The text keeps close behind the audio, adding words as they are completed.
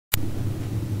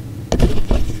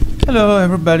Hello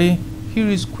everybody, here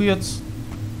is Quiets,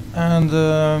 and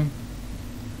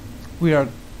we are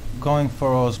going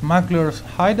for a Smugglers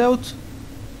Hideout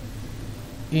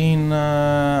in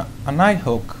a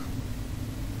Nighthawk.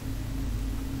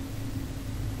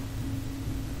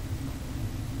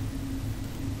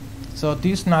 So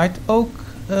this Nighthawk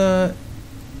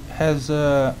has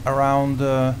around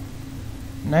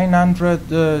 900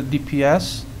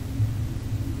 DPS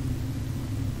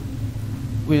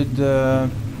with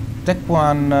Tech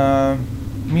 1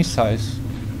 missiles.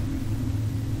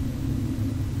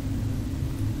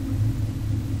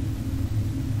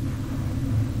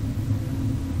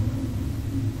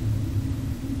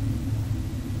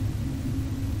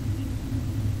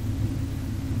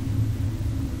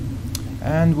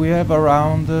 And we have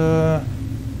around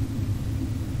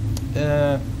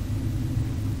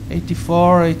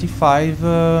 84, 85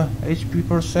 HP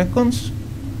per second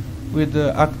with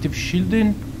active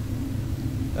shielding,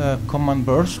 command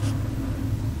burst.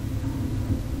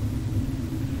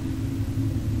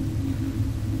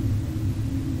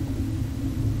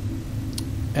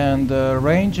 And the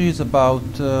range is about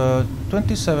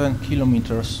 27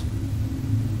 kilometers.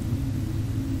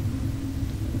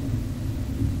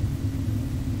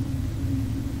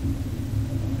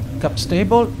 Cap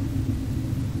stable.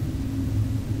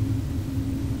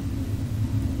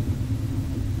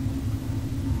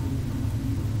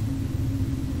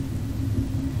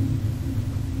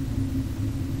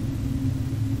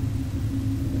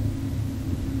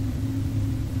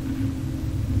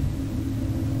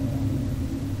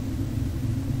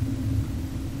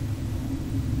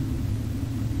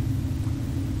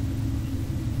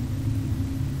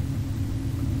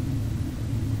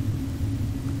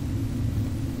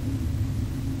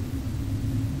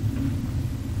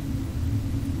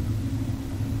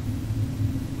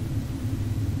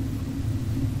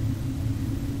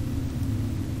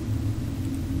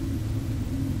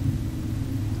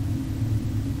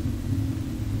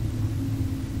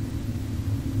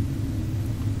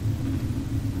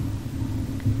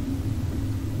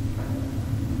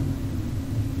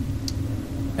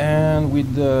 And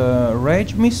with the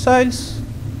rage missiles,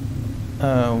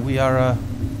 we are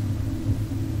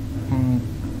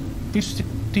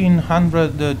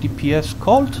 1500 DPS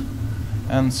cold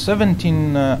and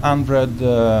 1700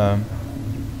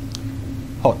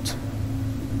 hot.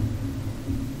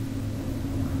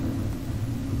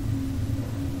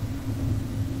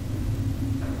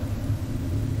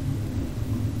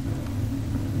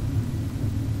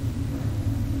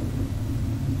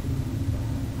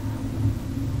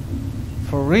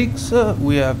 For rigs,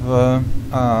 we have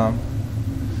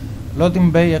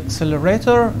loading bay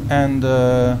accelerator and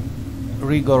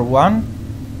rigor 1.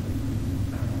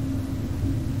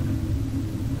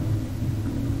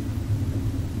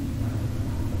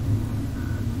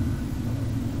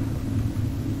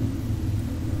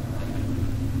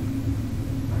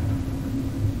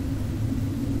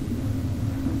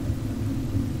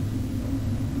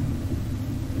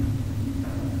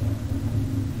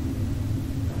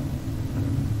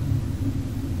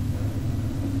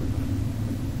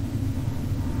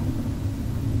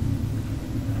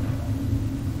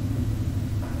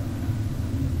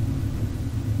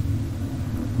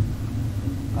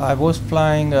 I was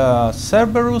flying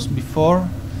Cerberus before,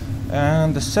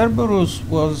 and the Cerberus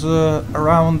was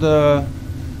around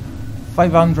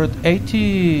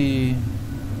 580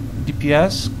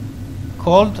 DPS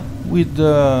cold with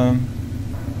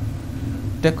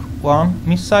Tech 1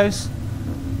 missiles,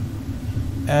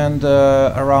 and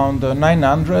around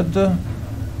 900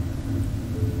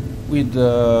 with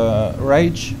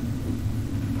rage.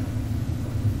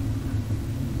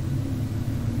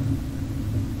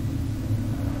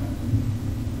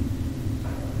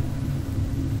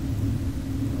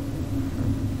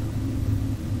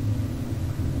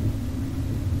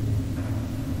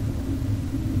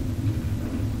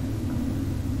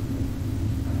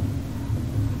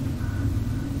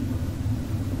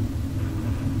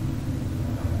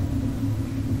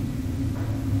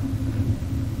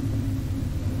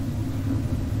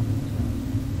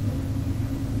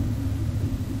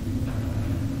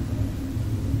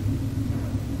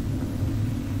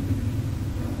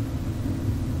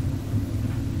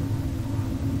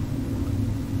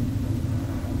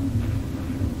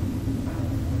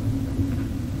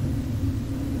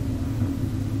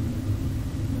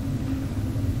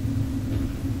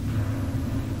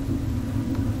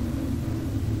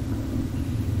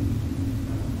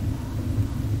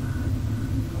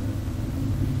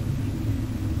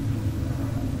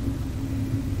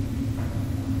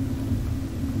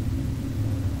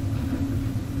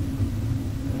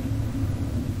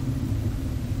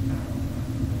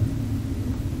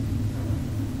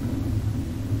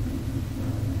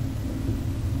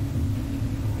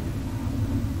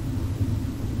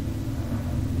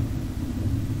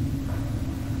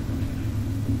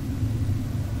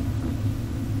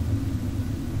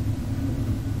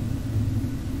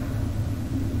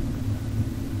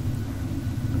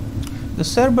 the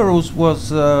Cerberus was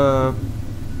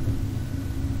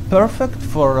perfect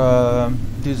for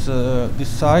these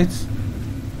sites,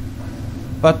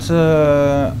 but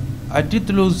I did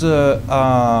lose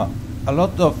a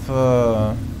lot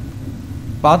of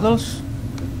battles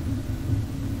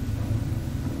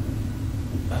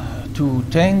to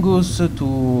Tengus,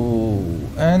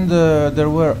 and there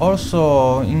were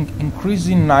also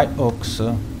increasing Nighthawks.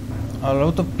 A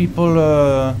lot of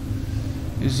people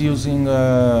is using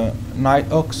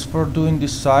Nighthawks for doing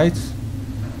these sites,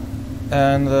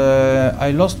 and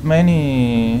I lost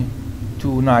many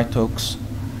to Nighthawks,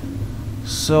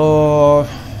 so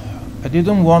I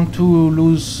didn't want to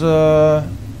lose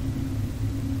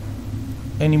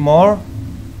anymore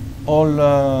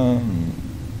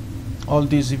all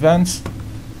these events.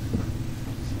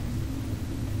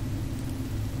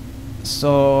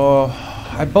 So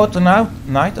I bought a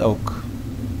Nighthawk.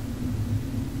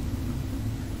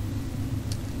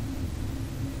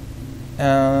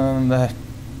 And I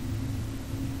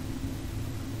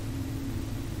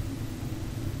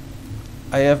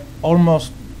have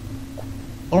almost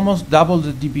double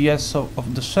the DPS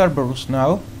of the Cerberus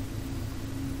now.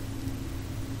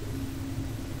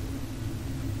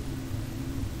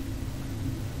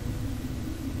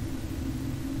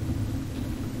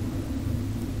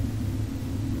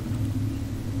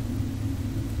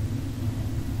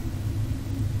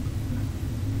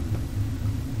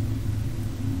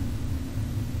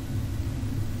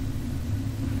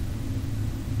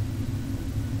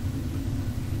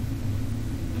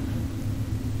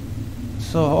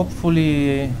 So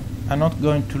hopefully I'm not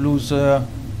going to lose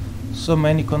so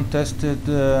many contested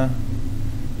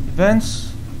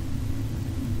events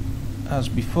as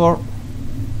before.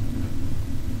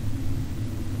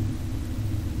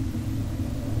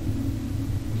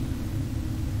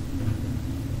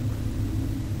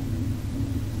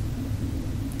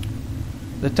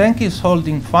 The tank is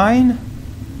holding fine.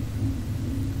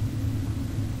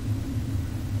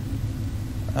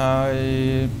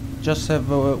 I just have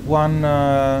one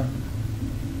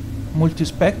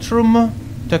multispectrum,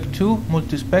 Tech 2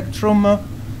 multispectrum,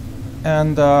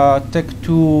 and Tech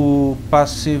 2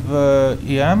 passive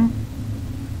EM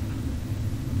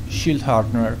shield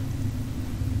hardener.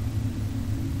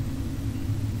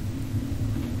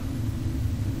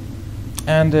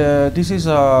 And this is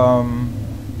a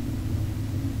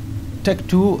Tech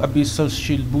 2 abyssal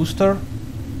shield booster.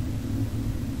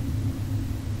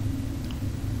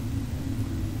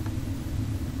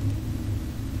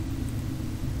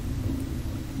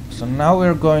 So now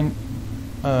we're going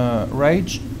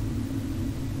rage.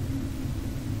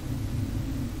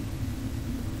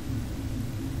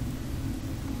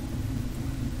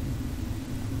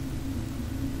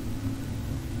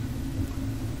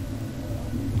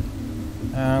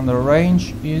 And the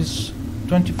range is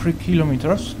 23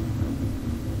 kilometers.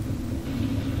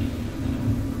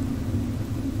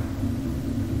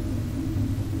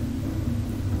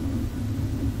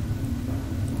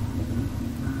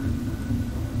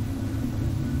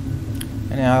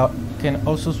 And I can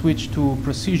also switch to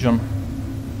precision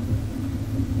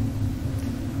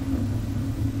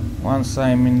once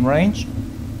I'm in range.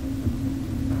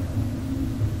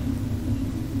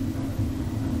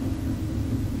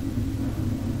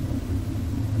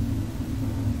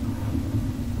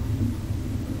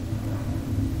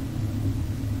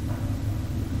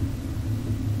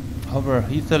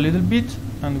 Overheat a little bit,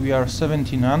 and we are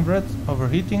 1700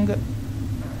 overheating.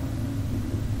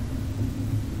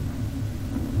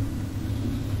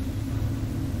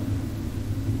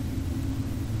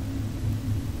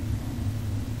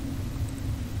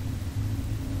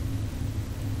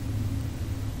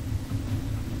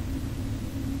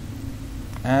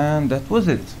 And that was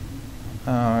it.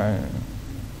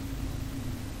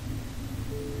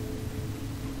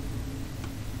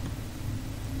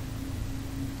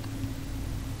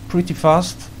 Pretty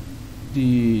fast.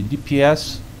 The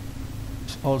DPS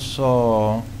is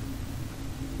also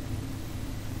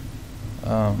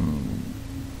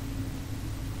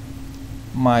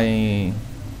my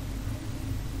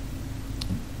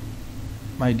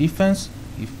defense.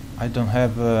 If I don't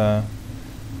have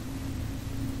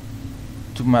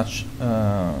too much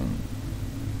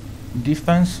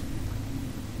defense,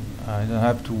 I don't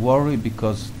have to worry,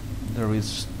 because there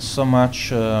is so much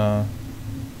to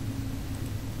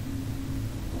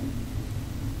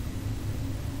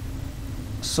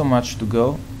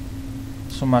go,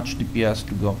 so much DPS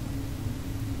to go.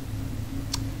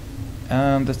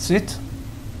 And that's it.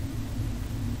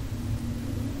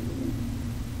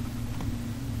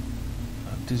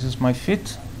 This is my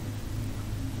fit.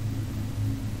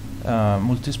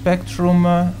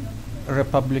 Multispectrum,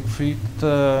 Republic Fleet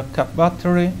cap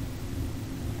battery,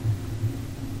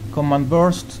 command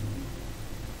burst,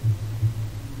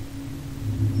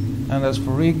 and as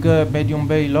for rig, medium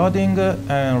bay loading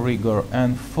and rigor,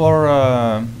 and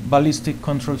 4 ballistic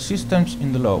control systems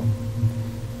in the low.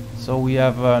 So we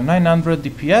have 900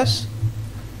 DPS,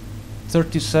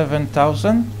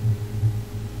 37,000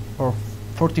 or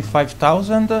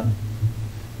 45,000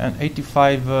 and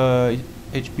 85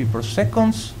 HP per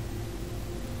seconds.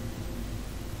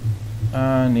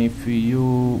 And if we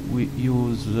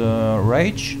use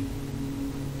rage,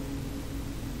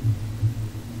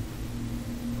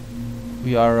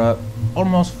 we are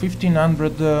almost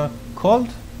 1500 cold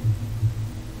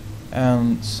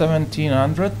and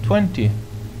 1720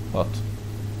 hot.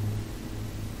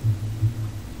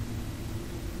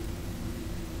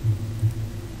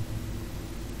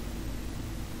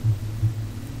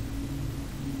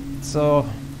 So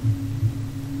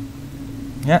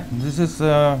yeah, this is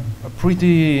a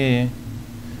pretty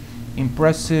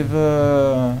impressive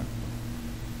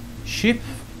ship,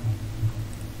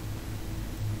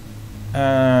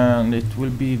 and it will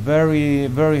be very,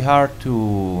 very hard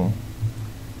to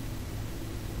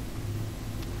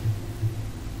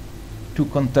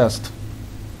contest.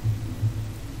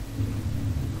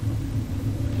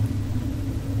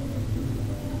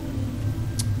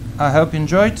 I hope you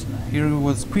enjoyed. Here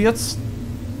was Piets,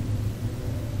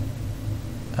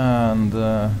 and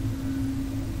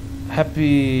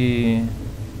happy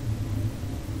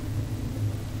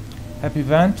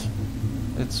event.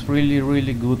 It's really,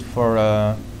 really good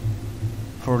for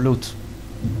loot.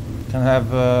 You can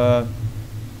have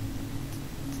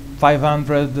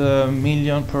 500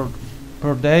 million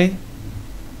per day,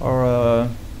 or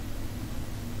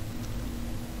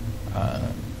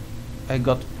I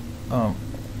got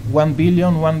 1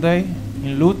 billion one day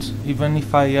in loot, even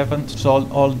if I haven't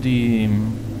sold all the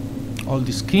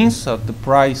skins at the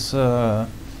price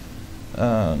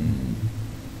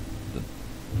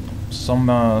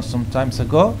some times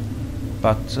ago,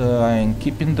 but I'm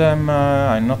keeping them.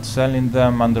 I'm not selling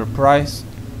them under price.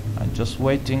 I'm just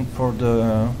waiting for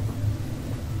the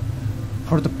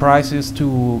prices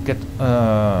to get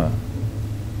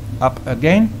up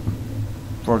again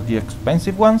for the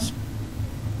expensive ones.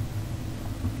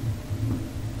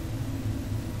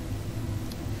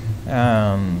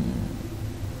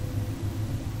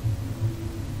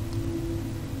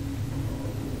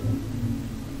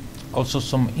 Also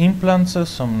some implants,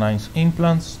 some nice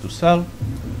implants to sell.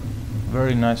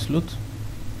 Very nice loot.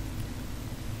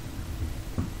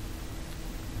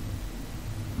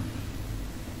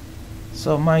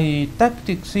 So my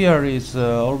tactics here is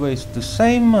always the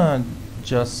same.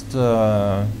 Just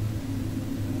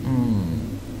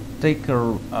take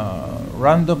a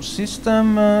random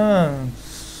system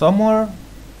somewhere,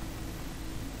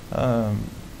 like,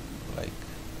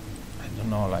 I don't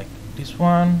know, like this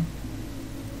one,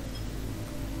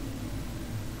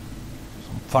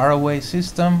 some faraway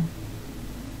system,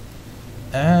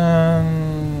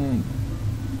 and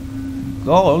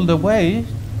go all the way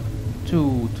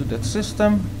to that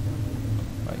system,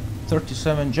 like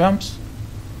 37 jumps,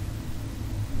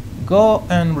 go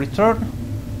and return.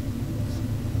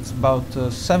 It's about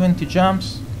 70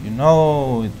 jumps. You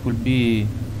know, it will be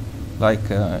like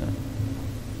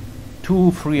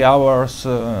 2-3 hours,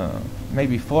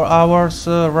 maybe 4 hours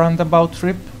roundabout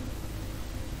trip.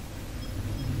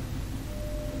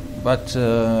 But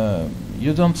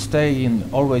you don't stay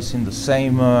always in the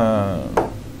same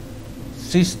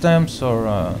systems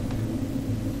or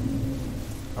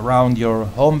around your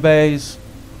home base,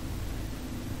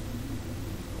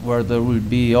 where there will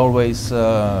be always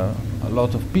a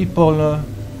lot of people.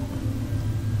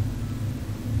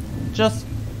 Just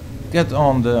get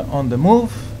on the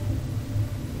move,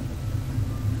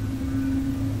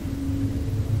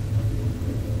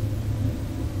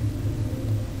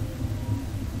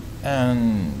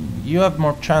 and you have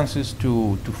more chances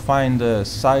to find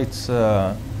sites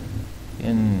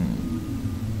in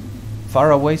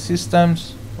faraway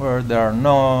systems where there are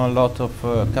a lot of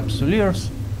capsuleers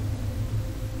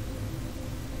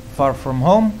far from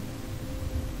home.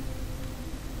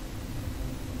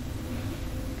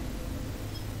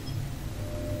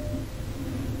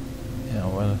 Yeah,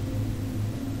 well,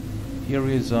 here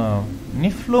is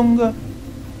Niflung.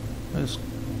 There's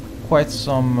quite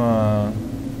some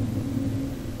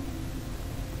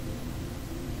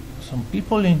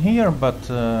people in here, but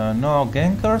no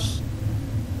gankers.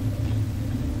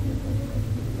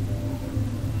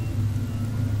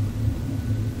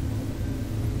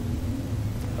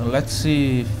 Let's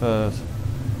see if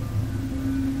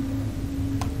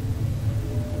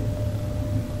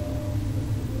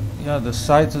Yeah, the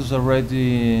site is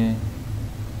already...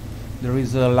 There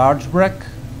is a large wreck,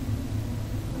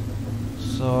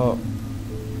 so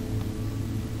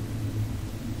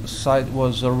the site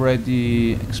was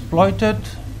already exploited.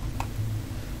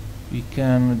 We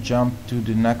can jump to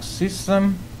the next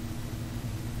system.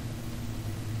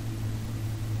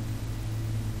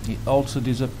 It also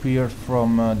disappeared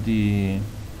from the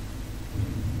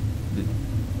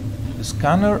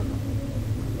scanner.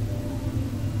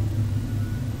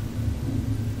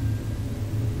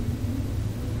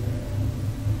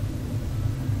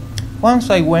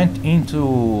 Once I went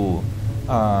into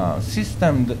a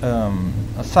system,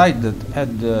 a site that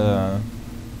had the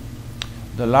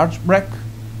large wreck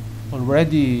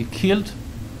already killed,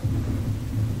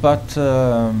 but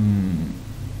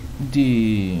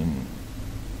the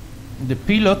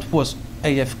pilot was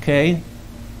AFK,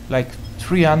 like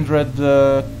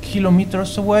 300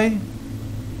 kilometers away.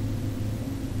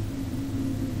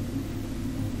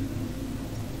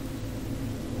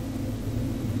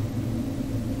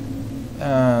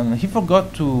 And he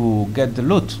forgot to get the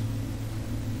loot,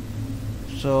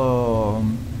 so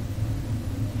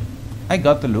I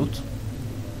got the loot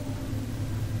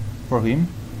for him,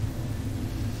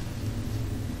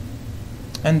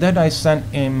 and then I sent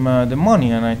him the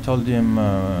money, and I told him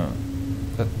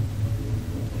that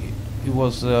he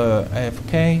was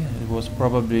AFK, he was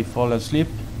probably fall asleep.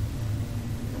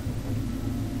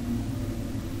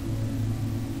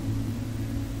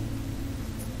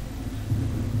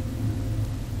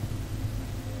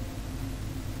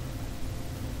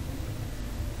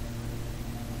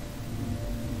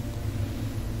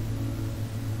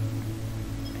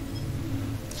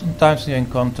 Sometimes you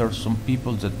encounter some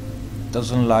people that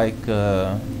doesn't like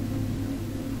that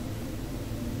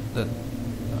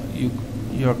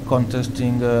you're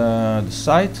contesting the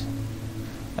site.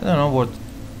 I don't know what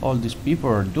all these people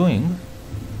are doing.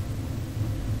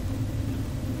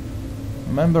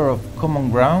 Member of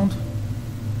Common Ground.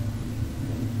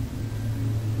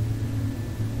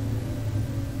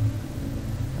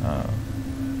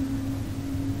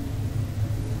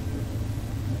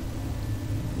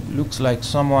 Looks like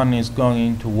someone is going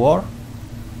into war.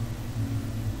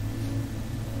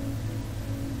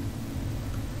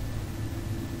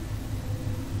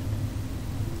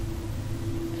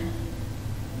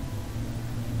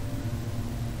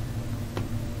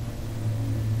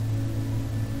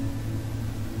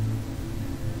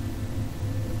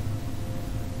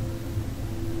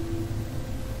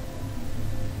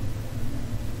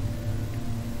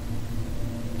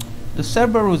 The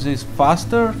Cerberus is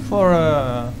faster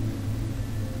for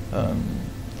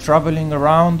traveling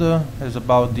around, is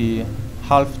about the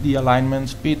half the alignment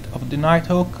speed of the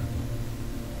Nighthawk.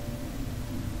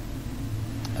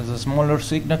 Has a smaller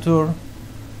signature.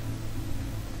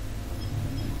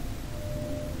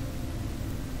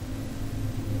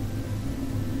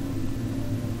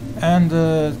 And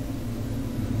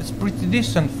it's pretty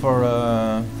decent for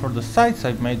the sites.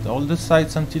 I've made all the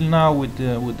sites until now with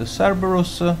the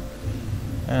Cerberus,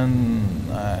 and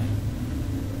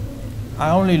I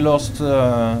only lost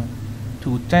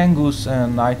to Tengus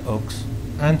and Nighthawks,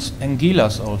 and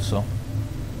Gilas also.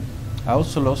 I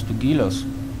also lost to Gilas.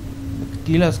 But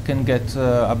Gilas can get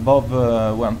above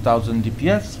 1000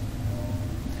 DPS.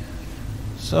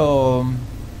 So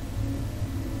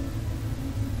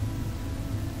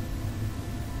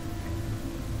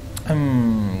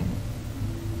I'm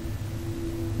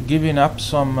giving up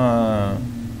some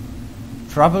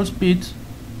travel speed,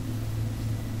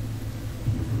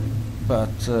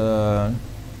 but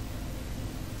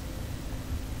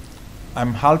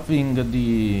I'm halving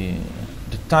the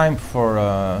time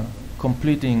for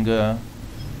completing the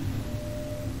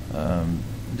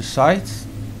sites.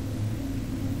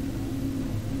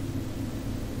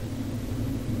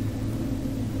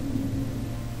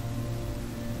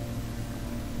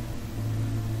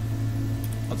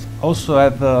 Also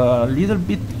have a little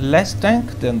bit less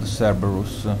tank than the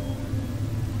Cerberus,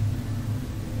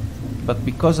 but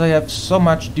because I have so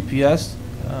much DPS,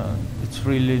 it's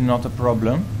really not a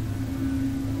problem.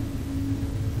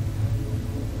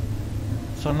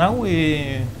 So now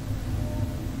we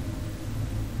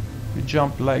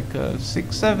jump like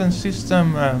 6-7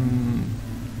 system and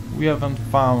we haven't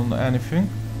found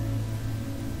anything.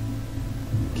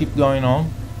 Keep going on,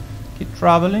 keep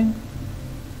traveling.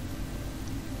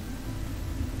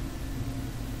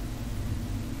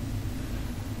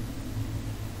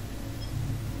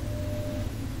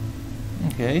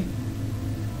 Okay,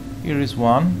 here is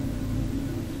one.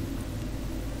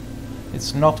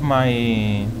 It's not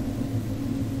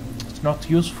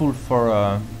useful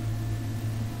for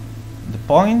the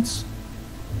points.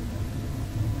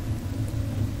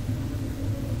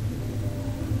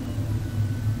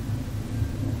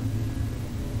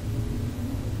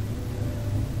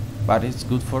 but it's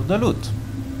good for the loot.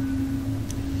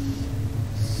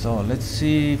 So let's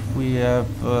see if we have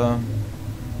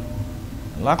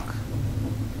luck.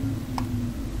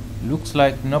 Looks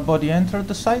like nobody entered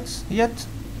the sites yet,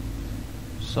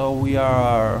 so we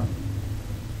are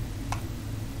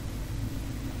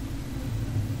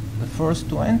the first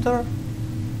to enter.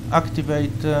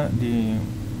 Activate the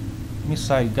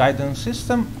missile guidance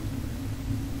system.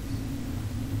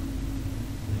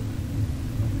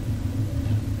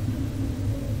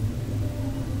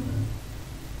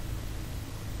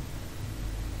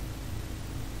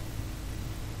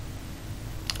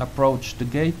 Approach the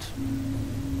gate.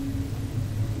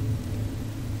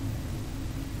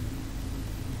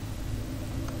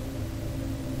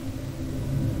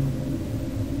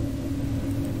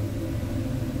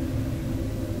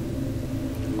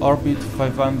 Orbit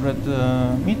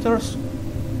 500 meters.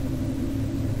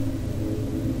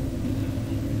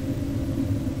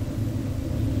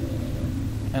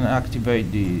 And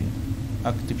activate the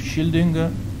active shielding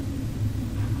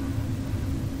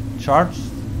charge.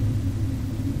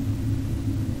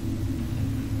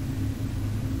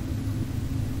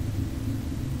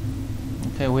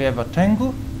 Okay, we have a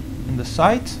Tengu in the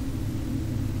site.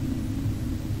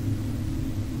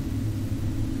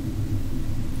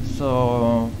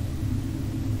 So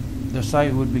the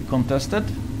site would be contested.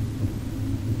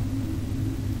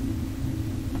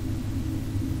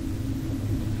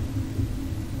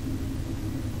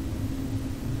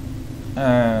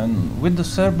 And with the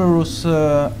Cerberus,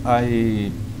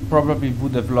 I probably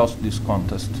would have lost this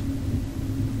contest.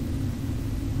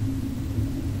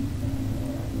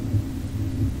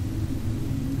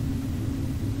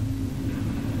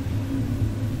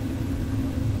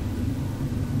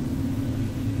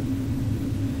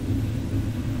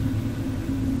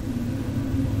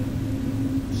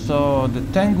 So the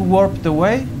Tengu warped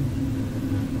away.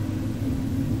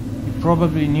 He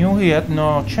probably knew he had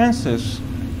no chances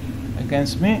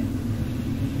against me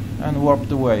and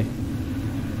warped away.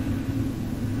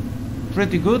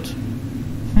 Pretty good.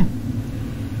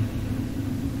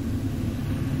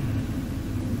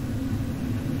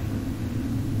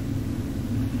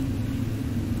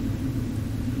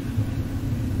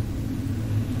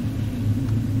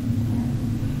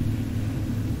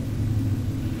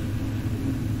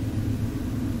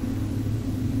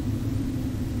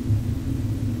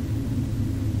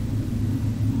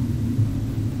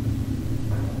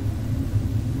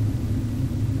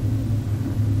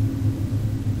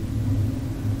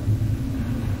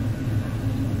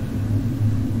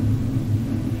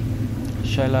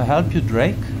 Shall I help you,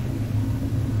 Drake?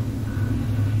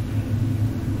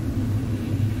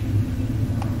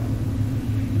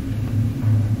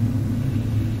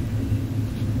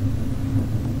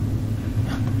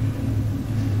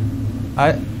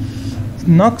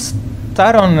 Nox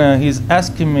Taron is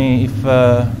asking me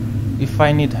if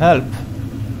I need help.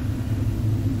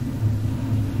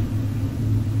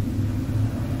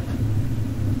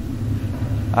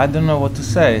 I don't know what to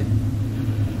say.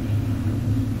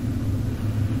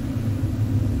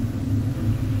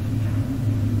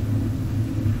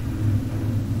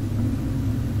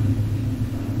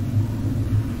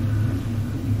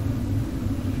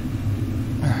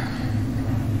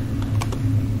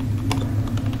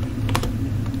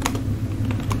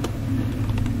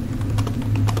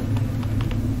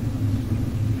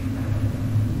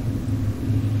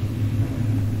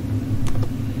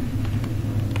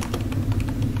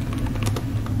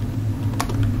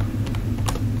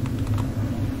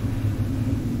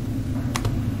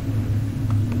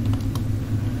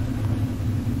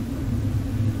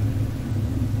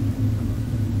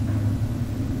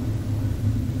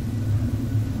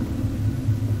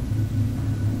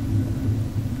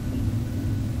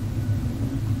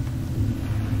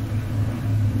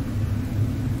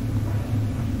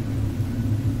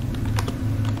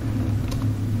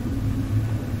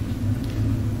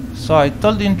 So I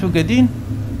told him to get in,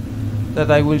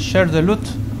 that I will share the loot.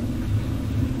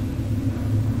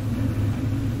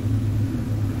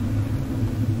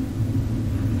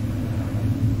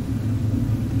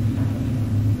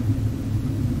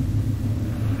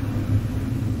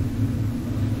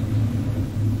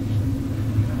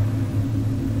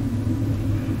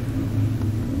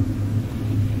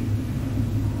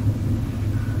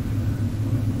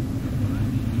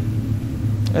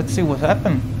 Let's see what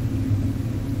happened.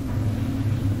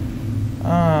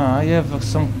 I have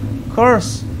some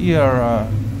curse here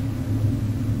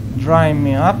drying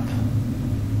me up.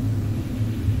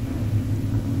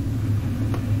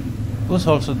 Who's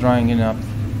also drying it up?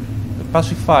 The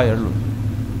pacifier. Look.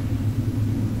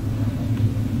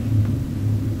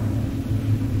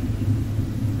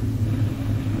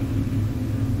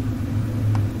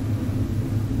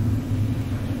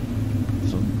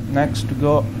 Next to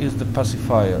go is the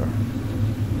pacifier.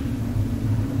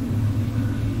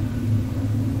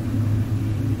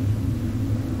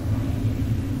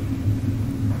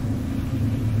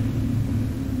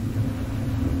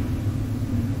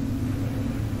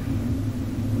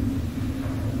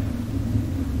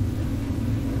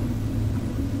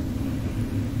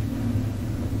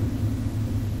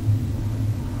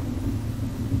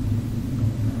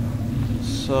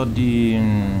 So the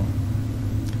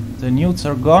newts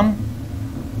are gone,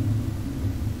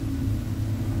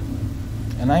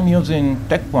 and I'm using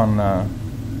Tech 1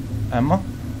 ammo.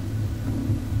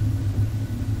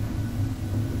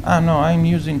 Ah no, I'm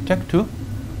using Tech 2.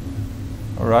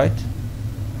 Alright.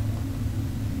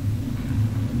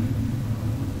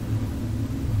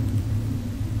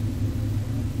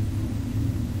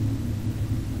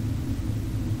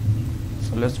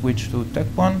 So let's switch to Tech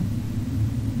 1.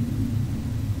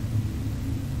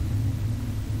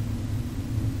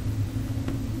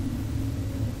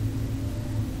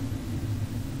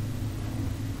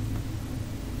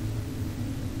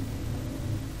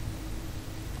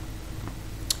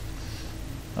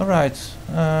 Alright,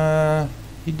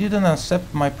 he didn't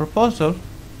accept my proposal.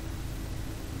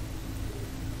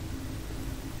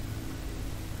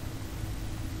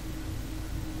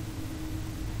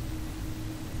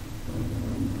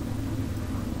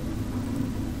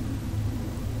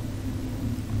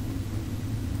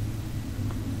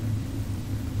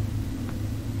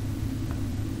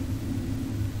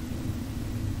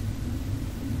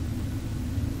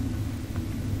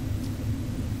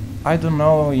 I don't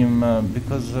know him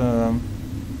because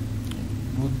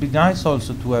it would be nice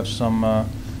also to have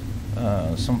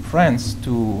some friends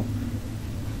to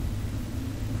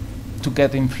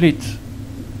get in fleet.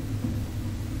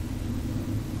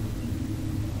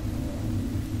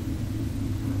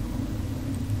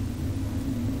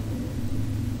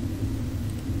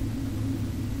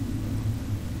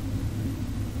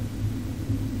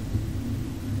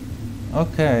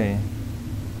 Okay,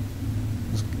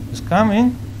 it's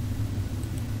coming.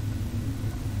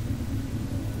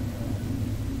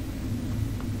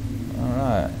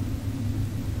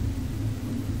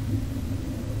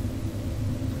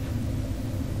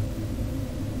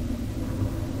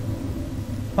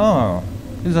 Oh,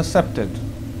 he's accepted.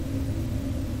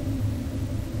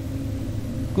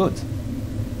 Good.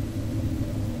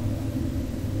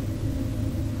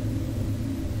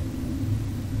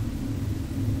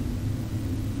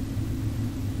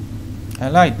 I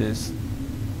like this.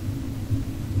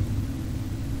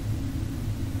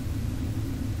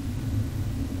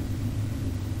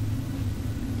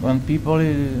 When people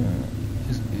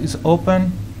is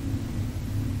open,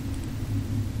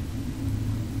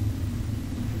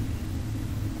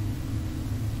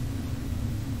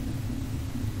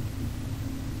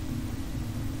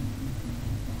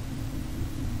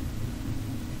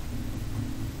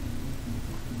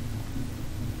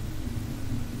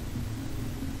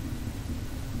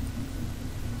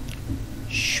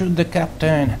 shoot the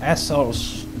captain,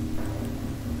 assholes.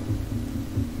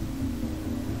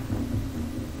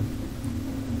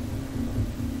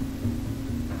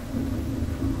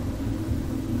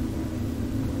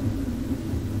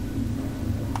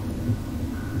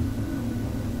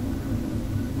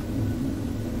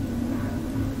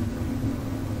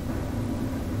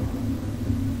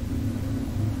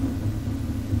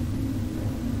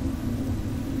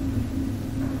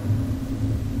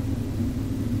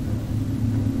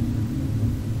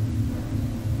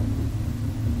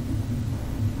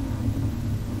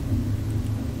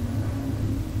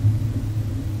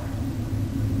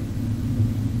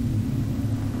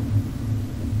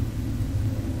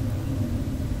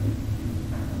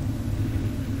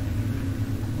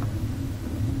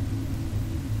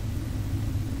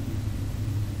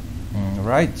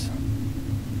 Right.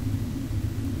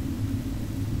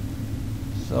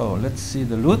 So let's see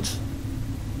the loot.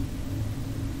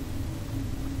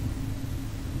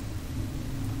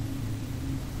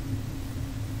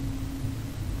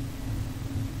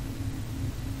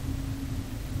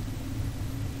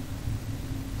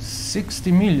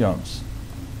 $60 million.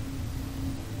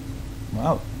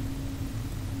 Wow.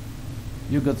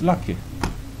 You got lucky.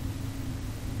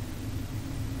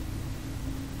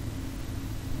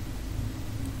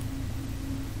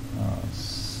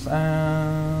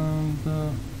 And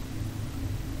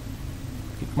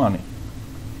keep money.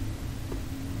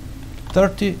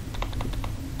 30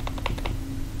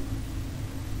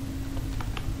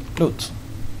 loot.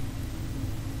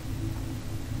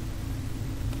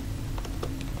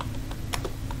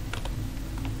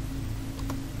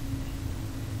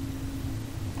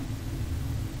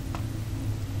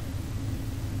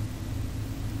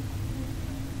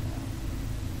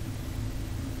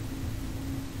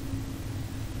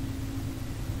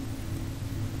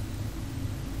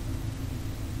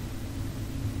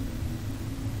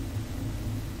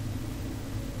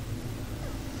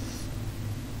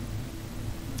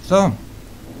 So,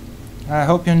 I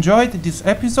hope you enjoyed this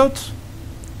episode.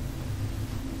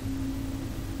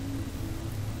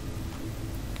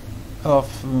 Of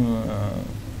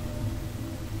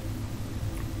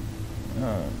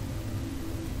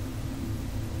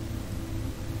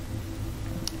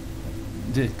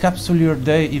the Capsuleer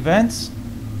Day events.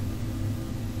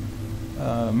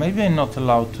 Maybe I'm not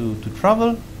allowed to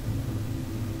travel.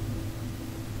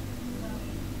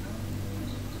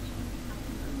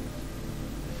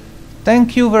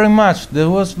 Thank you very much. That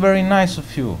was very nice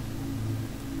of you.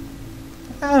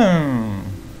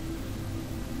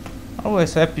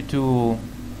 Always happy to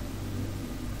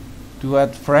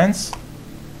add friends.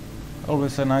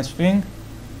 Always a nice thing.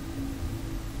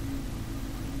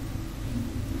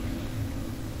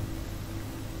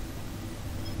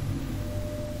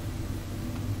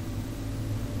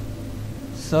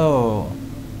 So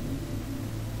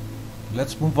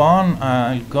let's move on.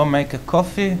 I'll go make a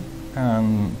coffee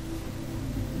and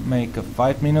make a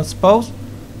 5 minutes pause.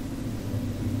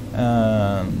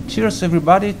 Cheers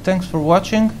everybody, thanks for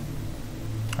watching,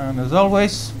 and as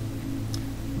always,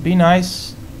 be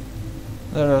nice.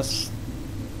 Let us,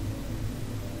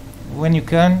 when you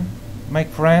can, make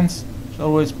friends. It's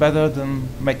always better than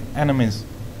make enemies.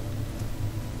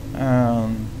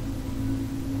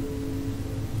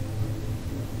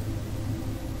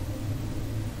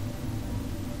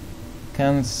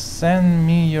 Can send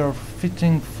me your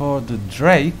fitting for the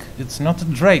Drake. It's not a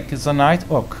Drake, it's a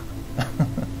Nighthawk.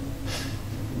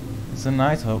 It's a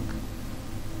Nighthawk.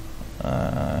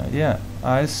 Yeah,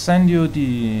 I'll send you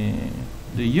the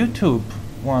YouTube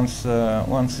once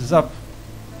it's up.